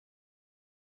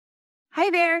Hi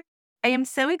there. I am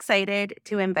so excited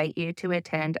to invite you to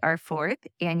attend our fourth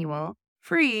annual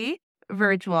free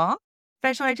virtual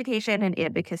special education and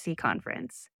advocacy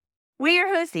conference. We are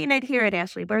hosting it here at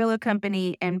Ashley Barlow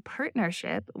Company in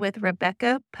partnership with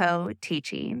Rebecca Poe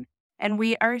Teaching. And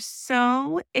we are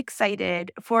so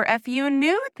excited for a few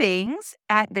new things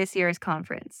at this year's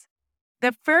conference.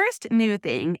 The first new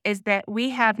thing is that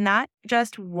we have not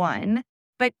just one,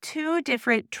 but two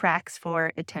different tracks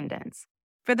for attendance.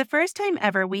 For the first time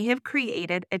ever, we have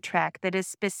created a track that is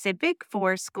specific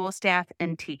for school staff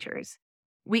and teachers.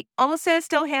 We also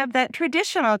still have that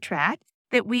traditional track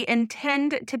that we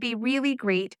intend to be really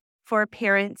great for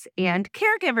parents and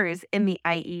caregivers in the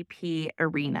IEP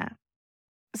arena.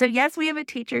 So, yes, we have a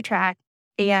teacher track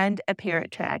and a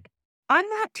parent track. On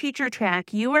that teacher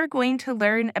track, you are going to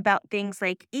learn about things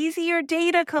like easier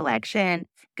data collection,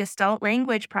 Gestalt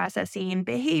language processing,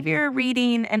 behavior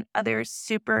reading, and other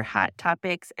super hot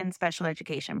topics in special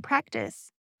education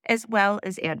practice, as well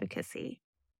as advocacy.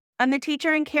 On the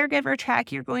teacher and caregiver track,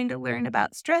 you're going to learn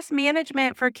about stress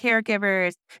management for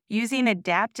caregivers, using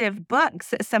adaptive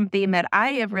books, something that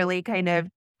I have really kind of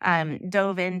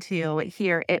dove into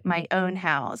here at my own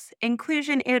house,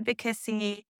 inclusion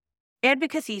advocacy,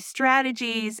 advocacy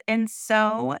strategies, and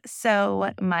so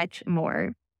much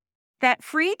more. That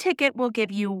free ticket will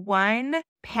give you one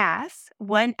pass,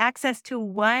 one access to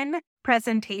one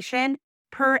presentation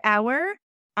per hour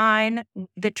on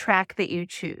the track that you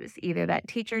choose, either that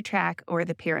teacher track or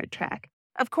the parent track.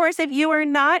 Of course, if you are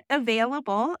not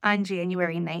available on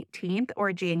January 19th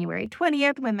or January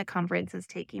 20th when the conference is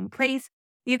taking place,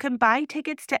 you can buy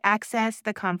tickets to access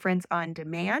the conference on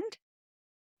demand.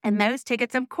 And those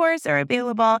tickets, of course, are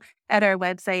available at our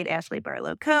website,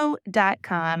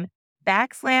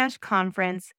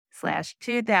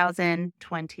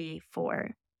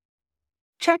 ashleybarlowco.com/conference/2024.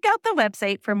 Check out the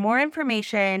website for more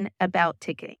information about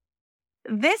ticketing.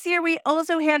 This year, we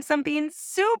also have something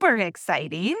super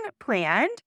exciting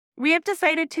planned. We have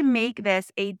decided to make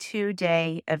this a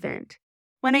 2-day event.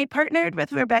 When I partnered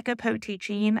with Rebecca Poe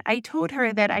Teaching, I told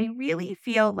her that I really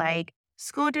feel like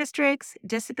school districts,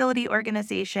 disability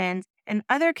organizations, and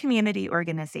other community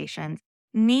organizations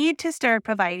need to start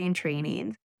providing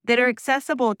trainings that are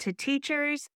accessible to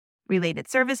teachers, related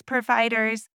service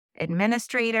providers,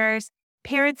 administrators,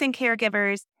 parents and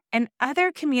caregivers, and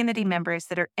other community members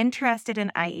that are interested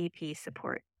in IEP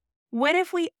support. What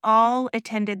if we all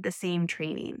attended the same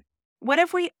training? What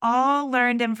if we all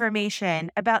learned information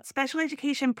about special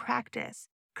education practice,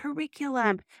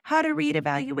 curriculum, how to read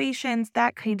evaluations,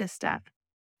 that kind of stuff?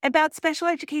 About special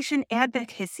education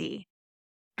advocacy,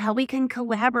 how we can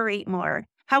collaborate more,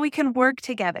 how we can work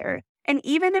together, and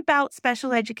even about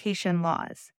special education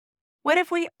laws. What if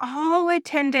we all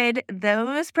attended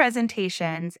those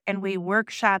presentations and we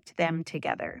workshopped them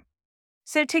together?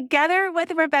 So, together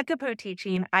with Rebecca Poe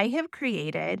Teaching, I have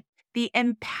created the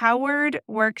Empowered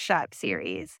Workshop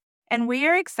Series, and we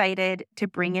are excited to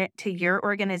bring it to your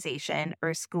organization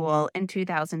or school in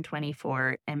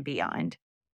 2024 and beyond.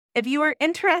 If you are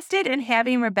interested in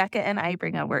having Rebecca and I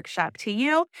bring a workshop to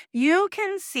you, you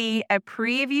can see a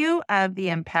preview of the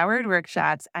Empowered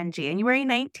Workshops on January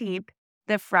 19th,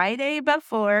 the Friday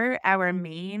before our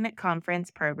main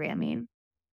conference programming.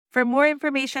 For more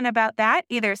information about that,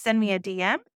 either send me a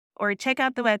DM or check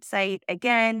out the website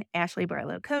again,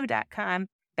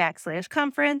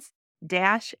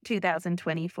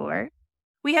 ashleybarlowco.com/conference-2024.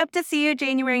 We hope to see you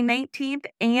January 19th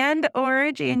and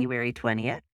or January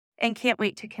 20th and can't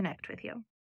wait to connect with you.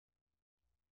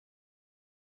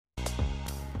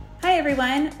 Hi,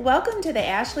 everyone. Welcome to the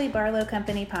Ashley Barlow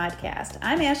Company podcast.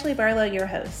 I'm Ashley Barlow, your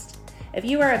host. If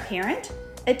you are a parent,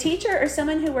 a teacher, or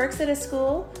someone who works at a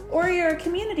school, or you're a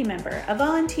community member, a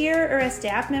volunteer, or a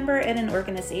staff member at an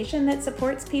organization that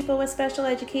supports people with special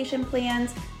education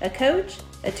plans, a coach,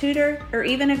 a tutor, or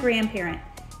even a grandparent,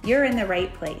 you're in the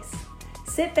right place.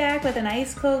 Sit back with an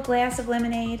ice cold glass of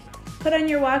lemonade, put on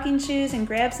your walking shoes and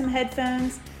grab some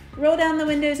headphones, roll down the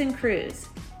windows and cruise.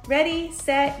 Ready,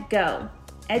 set, go.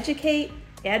 Educate,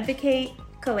 advocate,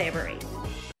 collaborate.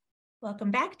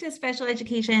 Welcome back to Special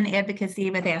Education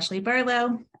Advocacy with Ashley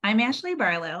Barlow. I'm Ashley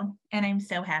Barlow, and I'm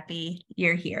so happy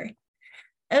you're here.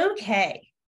 Okay,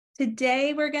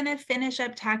 today we're going to finish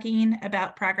up talking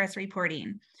about progress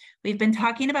reporting. We've been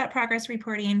talking about progress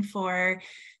reporting for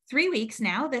 3 weeks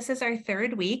now. This is our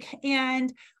third week,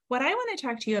 and what I want to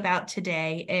talk to you about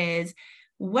today is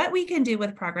what we can do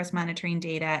with progress monitoring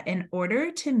data in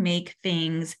order to make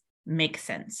things make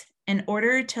sense, in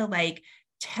order to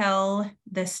tell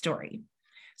the story.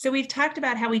 So we've talked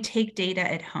about how we take data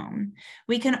at home.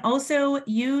 We can also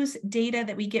use data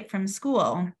that we get from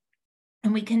school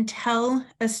and we can tell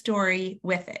a story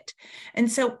with it.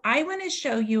 And so I want to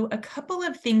show you a couple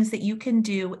of things that you can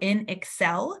do in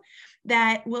Excel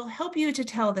that will help you to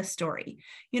tell the story.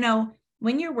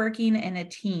 When you're working in a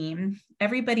team,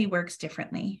 everybody works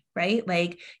differently, right?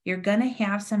 Like you're going to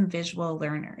have some visual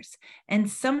learners. And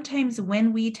sometimes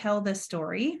when we tell the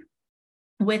story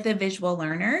with a visual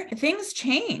learner, things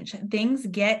change, things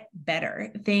get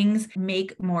better, things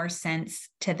make more sense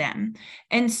to them.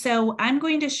 And so I'm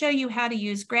going to show you how to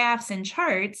use graphs and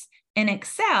charts in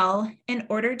Excel in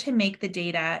order to make the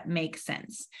data make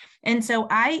sense. And so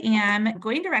I am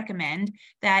going to recommend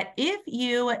that if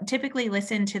you typically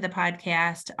listen to the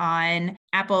podcast on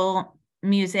Apple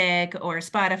Music or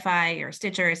Spotify or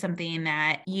Stitcher or something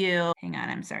that hang on,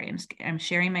 I'm sorry, I'm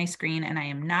sharing my screen and I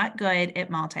am not good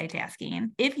at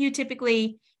multitasking. If you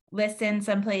typically listen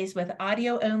someplace with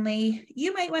audio only,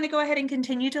 you might want to go ahead and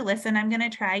continue to listen. I'm going to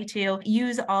try to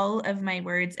use all of my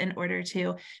words in order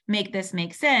to make this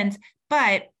make sense,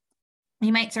 but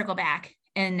you might circle back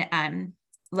and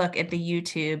look at the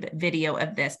YouTube video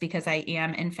of this because I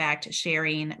am in fact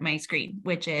sharing my screen,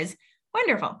 which is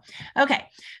wonderful. Okay,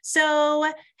 so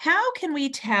how can we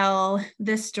tell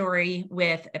this story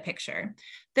with a picture?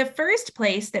 The first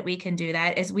place that we can do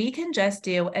that is we can just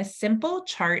do a simple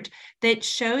chart that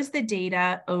shows the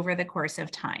data over the course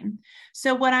of time.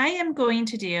 So what I am going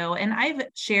to do, and I've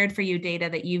shared for you data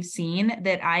that you've seen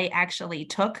that I actually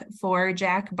took for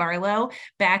Jack Barlow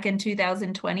back in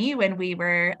 2020 when we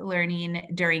were learning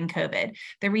during COVID.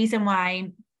 The reason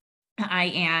why I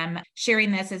am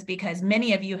sharing this is because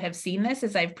many of you have seen this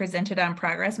as I've presented on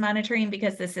progress monitoring,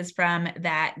 because this is from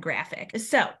that graphic.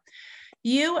 So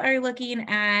you are looking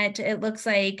at, it looks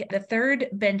like the third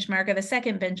benchmark or the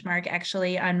second benchmark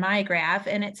actually on my graph,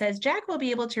 and it says Jack will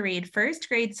be able to read first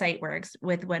grade SiteWorks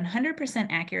with 100%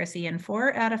 accuracy in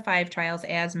 4 out of 5 trials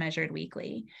as measured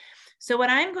weekly. So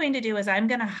what I'm going to do is I'm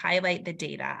going to highlight the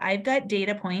data. I've got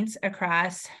data points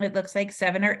across, it looks like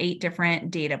 7 or 8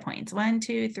 different data points. 1,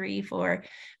 2, 3, 4,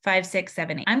 5, 6,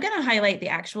 7, 8. I'm going to highlight the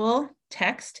actual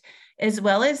text as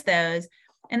well as those.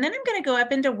 And then I'm going to go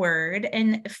up into Word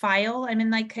and File. I'm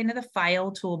in like kind of the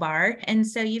File toolbar. And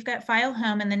so you've got File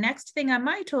Home. And the next thing on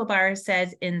my toolbar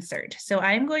says Insert. So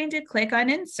I'm going to click on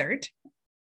Insert.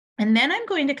 And then I'm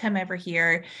going to come over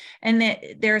here and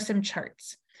there are some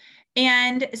charts.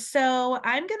 And so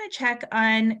I'm going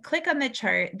to click on the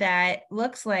chart that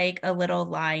looks like a little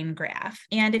line graph.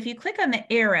 And if you click on the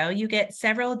arrow, you get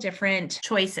several different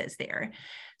choices there.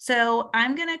 So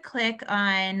I'm going to click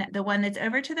on the one that's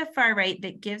over to the far right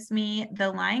that gives me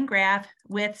the line graph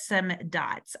with some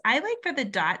dots. I like for the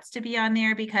dots to be on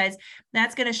there because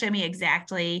that's going to show me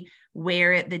exactly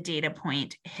where the data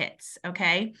point hits.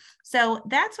 Okay, so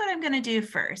that's what I'm going to do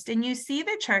first. And you see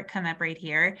the chart come up right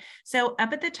here. So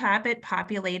up at the top, it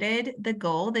populated the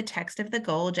goal, the text of the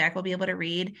goal. Jack will be able to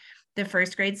read the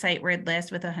first grade sight word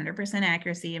list with 100%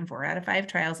 accuracy in 4 out of 5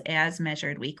 trials as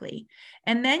measured weekly.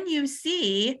 And then you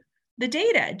see the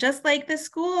data, just like the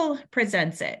school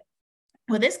presents it.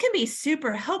 Well, this can be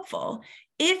super helpful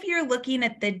if you're looking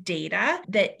at the data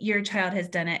that your child has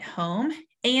done at home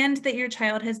and that your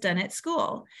child has done at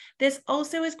school. This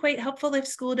also is quite helpful if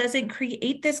school doesn't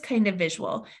create this kind of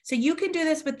visual. So you can do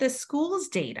this with the school's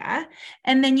data,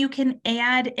 and then you can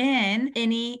add in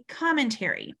any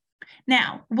commentary.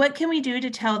 Now, what can we do to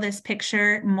tell this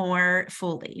picture more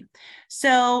fully?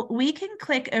 So we can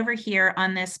click over here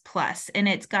on this plus, and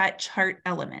it's got chart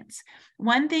elements.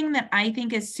 One thing that I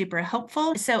think is super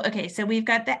helpful. So we've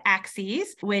got the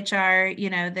axes, which are,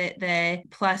 the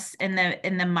plus and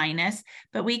the minus,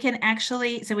 but we can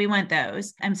actually, so we want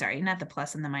those. I'm sorry, not the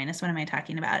plus and the minus. What am I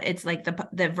talking about? It's like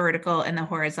the vertical and the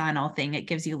horizontal thing. It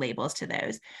gives you labels to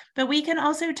those, but we can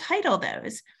also title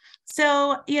those.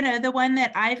 So, the one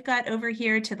that I've got over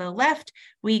here to the left,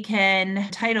 we can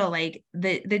title like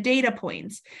the data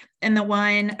points. And the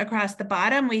one across the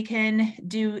bottom, we can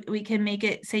make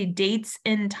it say dates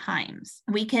and times.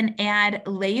 We can add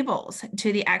labels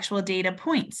to the actual data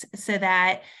points so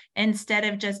that instead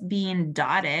of just being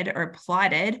dotted or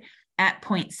plotted at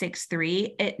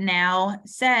 0.63, it now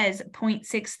says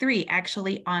 0.63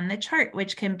 actually on the chart,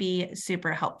 which can be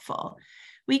super helpful.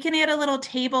 We can add a little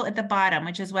table at the bottom,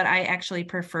 which is what I actually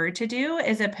prefer to do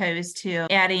as opposed to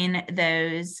adding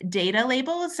those data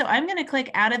labels. So I'm going to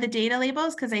click out of the data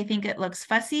labels because I think it looks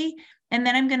fussy. And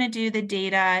then I'm going to do the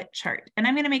data chart. And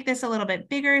I'm going to make this a little bit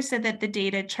bigger so that the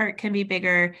data chart can be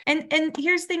bigger. And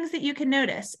here's things that you can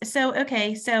notice. So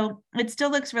it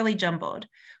still looks really jumbled.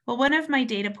 Well, one of my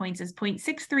data points is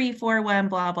 0.6341,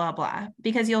 blah, blah, blah,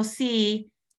 because you'll see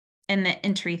in the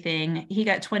entry thing, he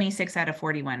got 26 out of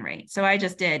 41 right. So I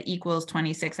just did equals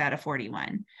 26 out of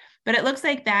 41. but it looks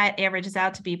like that averages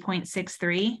out to be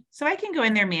 0.63. So I can go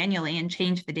in there manually and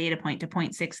change the data point to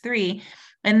 0.63,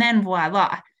 and then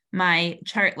voila, my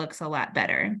chart looks a lot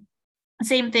better.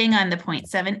 Same thing on the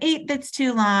 0.78 that's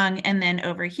too long, and then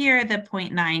over here, the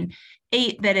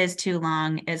 0.98 that is too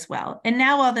long as well. And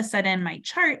now all of a sudden, my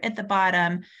chart at the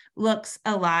bottom looks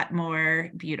a lot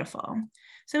more beautiful.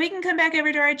 So we can come back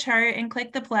over to our chart and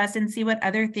click the plus and see what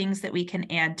other things that we can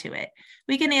add to it.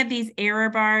 We can add these error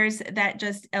bars that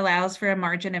just allows for a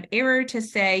margin of error to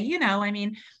say, you know, I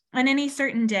mean, on any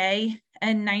certain day,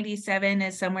 a 97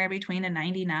 is somewhere between a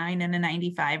 99 and a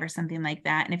 95 or something like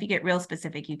that. And if you get real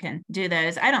specific, you can do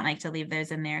those. I don't like to leave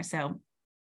those in there, so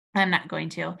I'm not going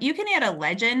to. You can add a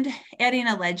legend. Adding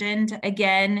a legend,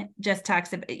 again, just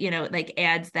talks about, you know, like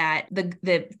adds that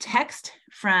the text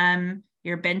from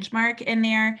your benchmark in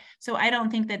there. So I don't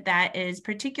think that that is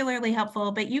particularly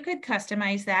helpful, but you could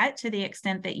customize that to the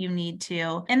extent that you need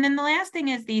to. And then the last thing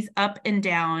is these up and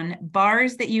down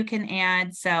bars that you can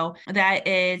add. So that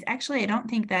is actually, I don't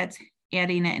think that's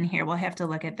adding it in here. We'll have to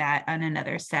look at that on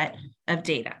another set of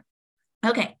data.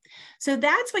 Okay, so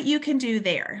that's what you can do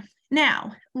there.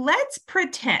 Now, let's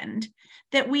pretend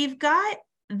that we've got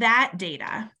that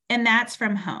data and that's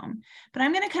from home. But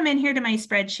I'm going to come in here to my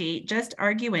spreadsheet, just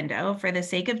arguendo for the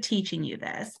sake of teaching you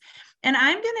this. And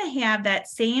I'm going to have that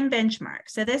same benchmark.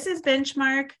 So this is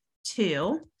benchmark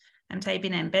 2. I'm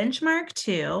typing in benchmark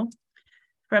 2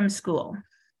 from school.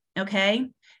 Okay.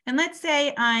 And let's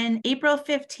say on April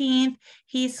 15th,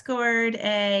 he scored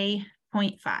a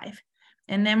 0.5.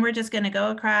 And then we're just going to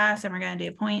go across and we're going to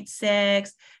do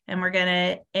 0.6 and we're going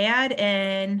to add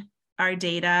in our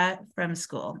data from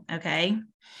school, okay?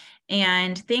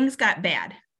 And things got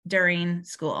bad during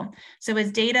school. So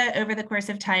his data over the course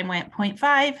of time went 0.5,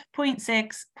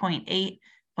 0.6, 0.8,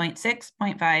 0.6,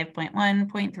 0.5,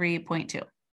 0.1, 0.3, 0.2,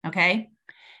 okay?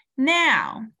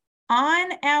 Now,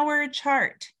 on our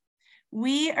chart,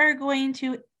 we are going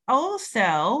to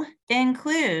also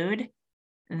include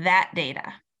that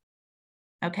data.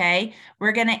 Okay,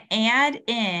 we're going to add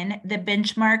in the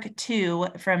benchmark 2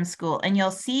 from school, and you'll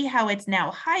see how it's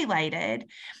now highlighted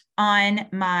on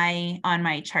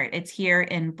my chart. It's here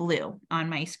in blue on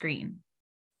my screen.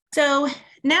 So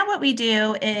now what we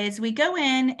do is we go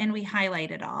in and we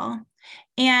highlight it all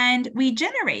and we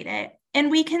generate it. And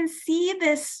we can see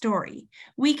this story.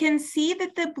 We can see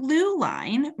that the blue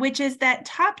line, which is that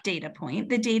top data point,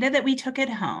 the data that we took at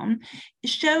home,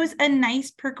 shows a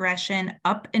nice progression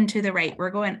up and to the right. We're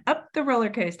going up the roller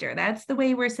coaster. That's the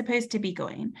way we're supposed to be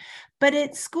going. But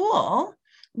at school,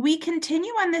 we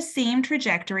continue on the same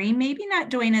trajectory, maybe not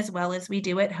doing as well as we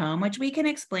do at home, which we can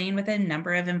explain with a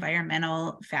number of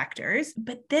environmental factors.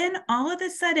 But then all of a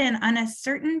sudden, on a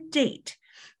certain date,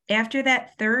 after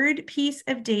that third piece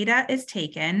of data is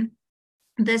taken,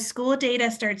 the school data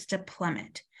starts to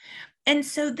plummet. And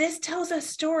so this tells a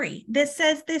story. This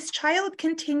says this child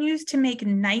continues to make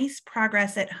nice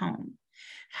progress at home.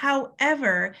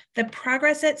 However, the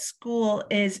progress at school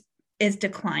is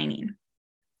declining.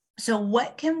 So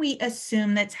what can we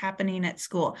assume that's happening at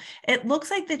school? It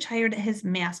looks like the child has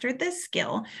mastered this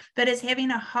skill, but is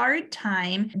having a hard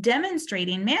time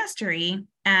demonstrating mastery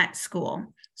at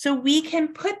school. So we can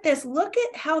put this, look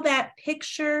at how that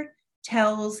picture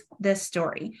tells the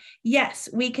story. Yes,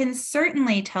 we can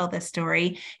certainly tell the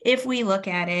story if we look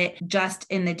at it just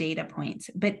in the data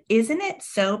points, but isn't it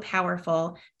so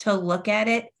powerful to look at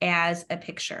it as a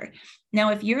picture?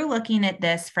 Now, if you're looking at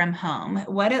this from home,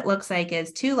 what it looks like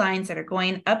is 2 lines that are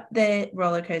going up the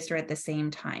roller coaster at the same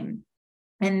time.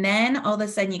 And then all of a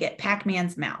sudden you get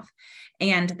Pac-Man's mouth.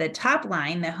 And the top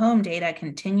line, the home data,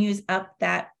 continues up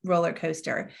that roller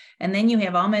coaster. And then you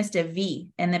have almost a V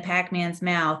in the Pac-Man's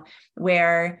mouth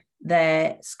where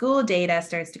the school data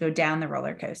starts to go down the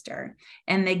roller coaster.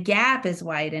 And the gap is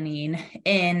widening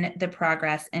in the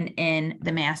progress and in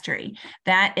the mastery.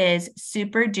 That is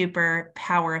super duper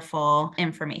powerful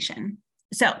information.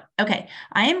 So, okay,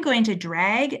 I am going to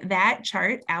drag that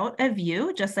chart out of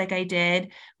view, just like I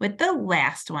did with the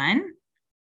last one.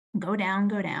 Go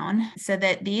down, so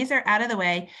that these are out of the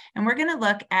way. And we're going to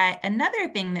look at another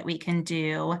thing that we can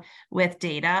do with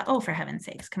data. Oh, for heaven's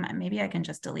sakes, come on, maybe I can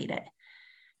just delete it.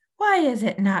 Why is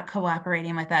it not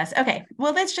cooperating with us? Okay,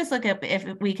 well, let's just look up if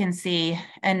we can see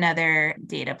another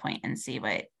data point and see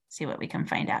what we can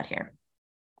find out here.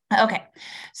 Okay,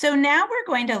 so now we're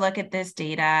going to look at this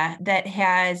data that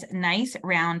has nice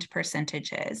round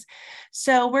percentages.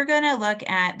 So we're going to look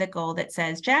at the goal that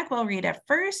says Jack will read a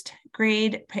first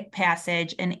grade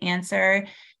passage and answer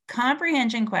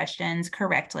comprehension questions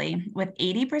correctly with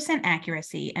 80%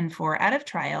 accuracy in 4 out of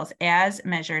trials as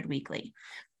measured weekly.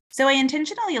 So I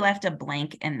intentionally left a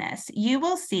blank in this. You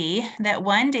will see that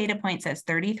one data point says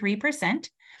 33%,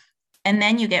 and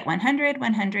then you get 100,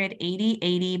 100, 80,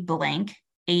 80, blank,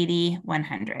 80,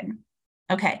 100.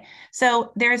 Okay,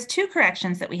 so there's two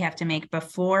corrections that we have to make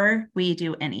before we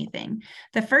do anything.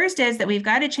 The first is that we've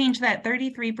got to change that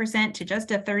 33% to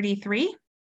just a 33,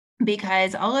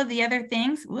 because all of the other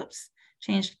things,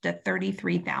 changed to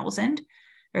 33,000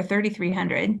 or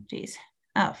 3,300, geez.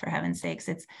 Oh, for heaven's sakes,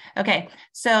 it's okay.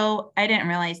 So I didn't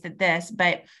realize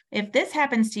but if this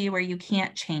happens to you where you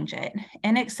can't change it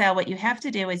in Excel, what you have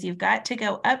to do is you've got to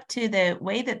go up to the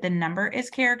way that the number is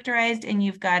characterized, and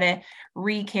you've got to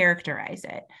recharacterize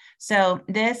it. So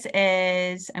this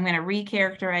is, I'm going to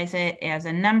recharacterize it as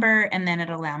a number, and then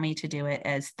it'll allow me to do it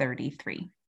as 33.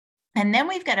 And then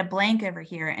we've got a blank over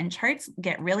here, and charts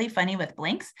get really funny with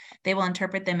blanks. They will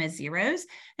interpret them as zeros.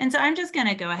 And so I'm just going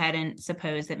to go ahead and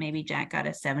suppose that maybe Jack got a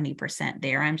 70%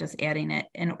 there. I'm just adding it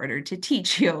in order to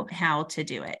teach you how to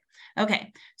do it.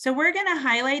 Okay, so we're going to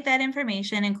highlight that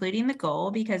information, including the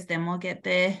goal, because then we'll get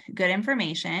the good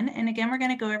information. And again, we're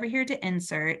going to go over here to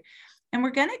insert. And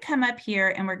we're going to come up here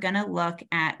and we're going to look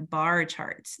at bar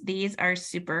charts. These are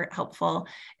super helpful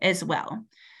as well.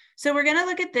 So we're going to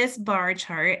look at this bar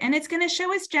chart, and it's going to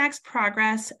show us Jack's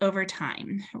progress over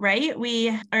time, right?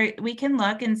 We can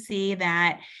look and see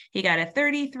that he got a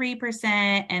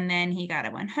 33%, and then he got a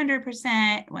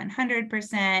 100%,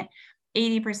 100%,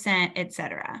 80%,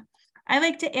 etc. I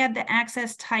like to add the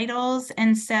access titles.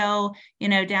 And so,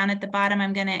 down at the bottom,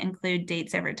 I'm going to include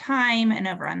dates over time. And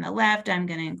over on the left, I'm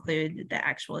going to include the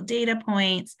actual data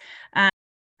points.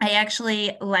 I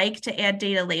actually like to add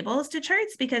data labels to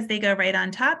charts because they go right on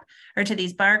top, or to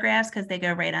these bar graphs because they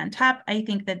go right on top. I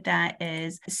think that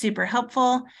is super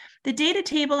helpful. The data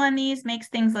table on these makes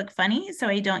things look funny, so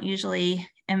I don't usually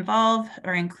involve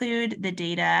or include the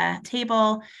data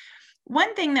table.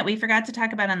 One thing that we forgot to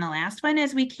talk about on the last one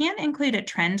is we can include a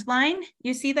trend line.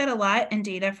 You see that a lot in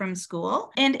data from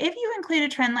school. And if you include a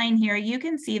trend line here, you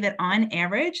can see that on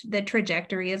average, the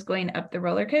trajectory is going up the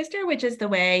roller coaster, which is the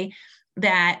way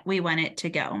that we want it to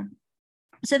go.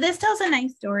 So this tells a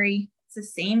nice story. It's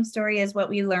the same story as what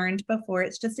we learned before.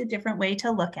 It's just a different way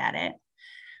to look at it.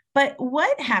 But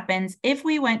what happens if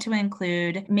we want to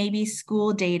include maybe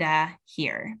school data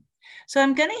here? So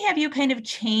I'm going to have you kind of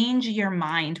change your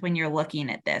mind when you're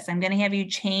looking at this. I'm going to have you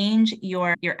change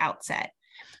your outset.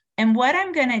 And what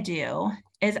I'm going to do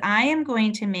is I am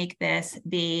going to make this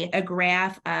be a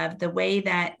graph of the way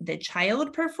that the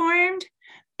child performed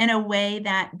in a way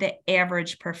that the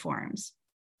average performs.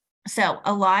 So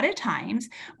a lot of times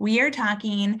we are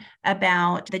talking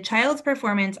about the child's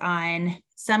performance on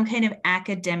some kind of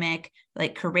academic,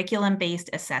 like curriculum-based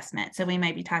assessment. So we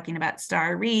might be talking about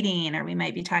star reading, or we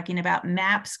might be talking about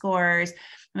MAP scores.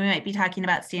 We might be talking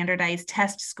about standardized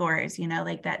test scores,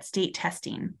 like that state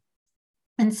testing.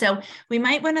 And so we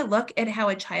might want to look at how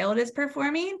a child is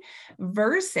performing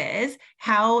versus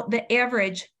how the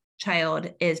average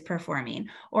child is performing,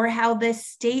 or how the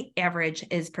state average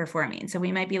is performing. So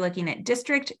we might be looking at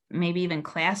district, maybe even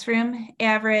classroom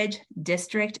average,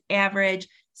 district average,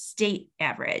 state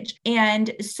average.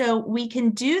 And so we can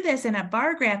do this in a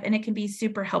bar graph, and it can be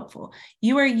super helpful.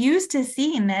 You are used to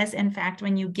seeing this, in fact,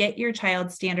 when you get your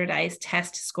child's standardized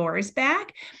test scores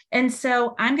back. And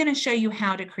so I'm going to show you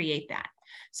how to create that.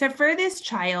 So for this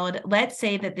child, let's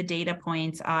say that the data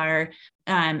points are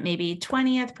maybe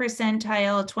 20th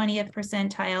percentile,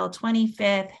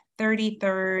 25th,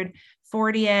 33rd,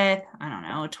 40th,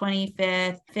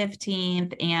 25th,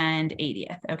 15th, and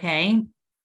 80th, okay?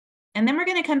 And then we're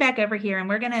going to come back over here, and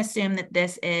we're going to assume that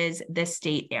this is the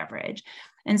state average.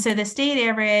 And so the state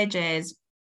average is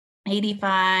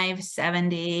 85,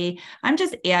 70. I'm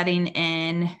just adding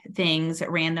in things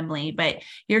randomly, but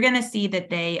you're going to see that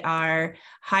they are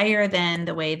higher than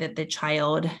the way that the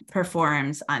child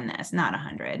performs on this, not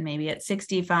 100, maybe at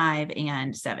 65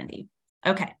 and 70.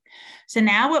 Okay, so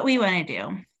now what we want to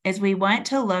do is we want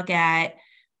to look at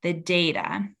the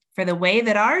data for the way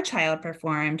that our child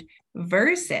performed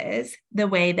versus the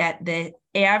way that the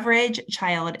average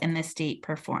child in the state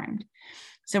performed.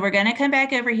 So we're going to come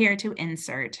back over here to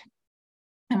insert,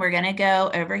 and we're going to go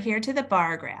over here to the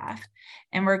bar graph,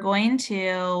 and we're going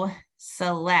to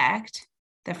select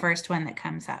the first one that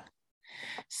comes up.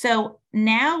 So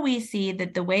now we see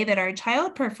that the way that our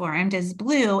child performed is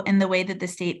blue, and the way that the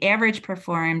state average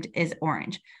performed is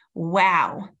orange.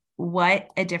 Wow, what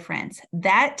a difference.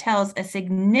 That tells a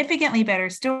significantly better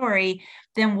story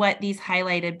than what these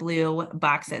highlighted blue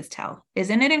boxes tell.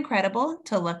 Isn't it incredible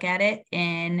to look at it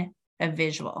in a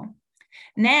visual?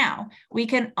 Now, we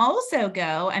can also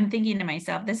go, I'm thinking to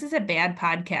myself, this is a bad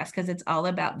podcast because it's all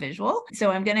about visual.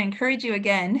 So I'm going to encourage you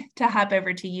again to hop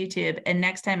over to YouTube. And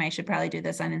next time I should probably do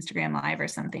this on Instagram Live or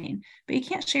something, but you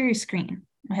can't share your screen.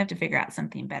 I have to figure out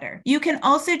something better. You can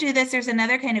also do this. There's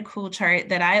another kind of cool chart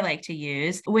that I like to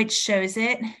use, which shows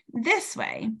it this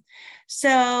way.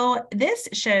 So this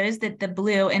shows that the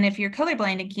blue, and if you're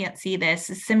colorblind and can't see this,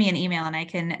 send me an email and I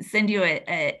can send you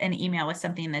an email with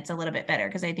something that's a little bit better,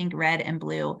 because I think red and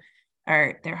blue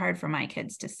they're hard for my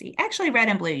kids to see. Actually, red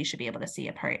and blue, you should be able to see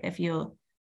apart if you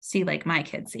see like my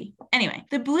kids see. Anyway,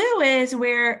 the blue is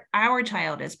where our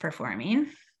child is performing.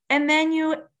 And then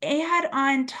you add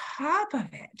on top of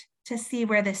it to see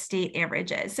where the state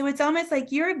average is. So it's almost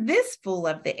like you're this full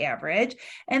of the average,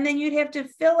 and then you'd have to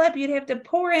fill up, you'd have to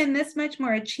pour in this much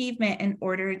more achievement in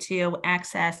order to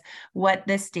access what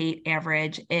the state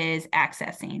average is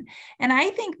accessing. And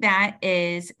I think that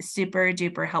is super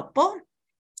duper helpful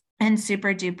and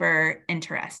super duper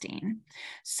interesting.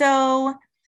 So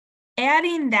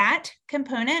adding that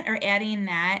component or adding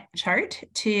that chart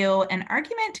to an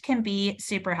argument can be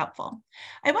super helpful.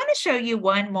 I want to show you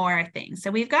one more thing.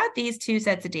 So we've got these two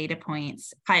sets of data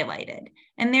points highlighted,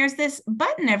 and there's this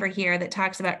button over here that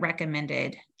talks about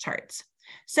recommended charts.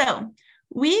 So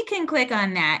we can click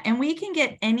on that and we can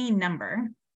get any number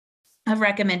of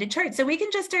recommended charts. So we can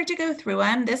just start to go through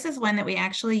them. This is one that we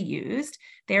actually used.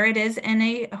 There it is in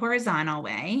a horizontal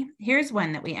way. Here's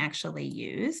one that we actually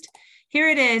used. Here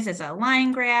it is as a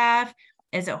line graph,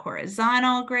 as a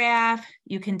horizontal graph.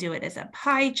 You can do it as a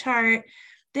pie chart.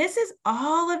 This is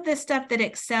all of the stuff that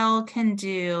Excel can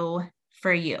do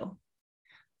for you.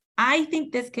 I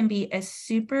think this can be a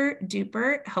super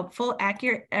duper helpful,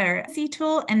 accuracy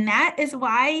tool. And that is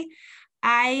why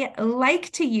I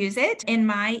like to use it in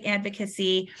my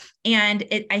advocacy. And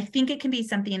I think it can be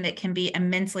something that can be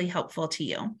immensely helpful to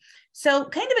you. So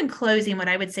kind of in closing, what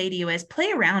I would say to you is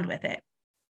play around with it.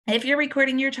 If you're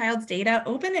recording your child's data,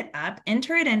 open it up,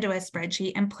 enter it into a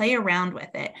spreadsheet, and play around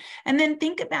with it. And then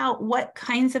think about what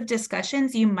kinds of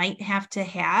discussions you might have to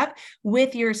have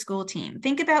with your school team.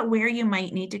 Think about where you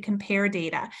might need to compare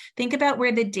data. Think about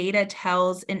where the data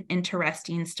tells an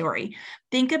interesting story.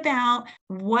 Think about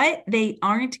what they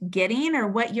aren't getting or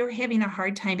what you're having a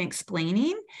hard time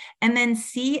explaining, and then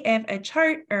see if a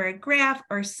chart or a graph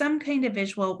or some kind of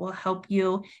visual will help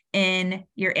you in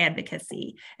your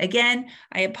advocacy. Again,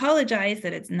 I apologize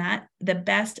that it's not the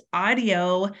best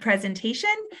audio presentation,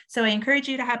 so I encourage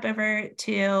you to hop over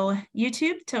to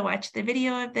YouTube to watch the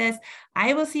video of this.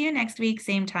 I will see you next week,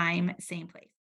 same time, same place.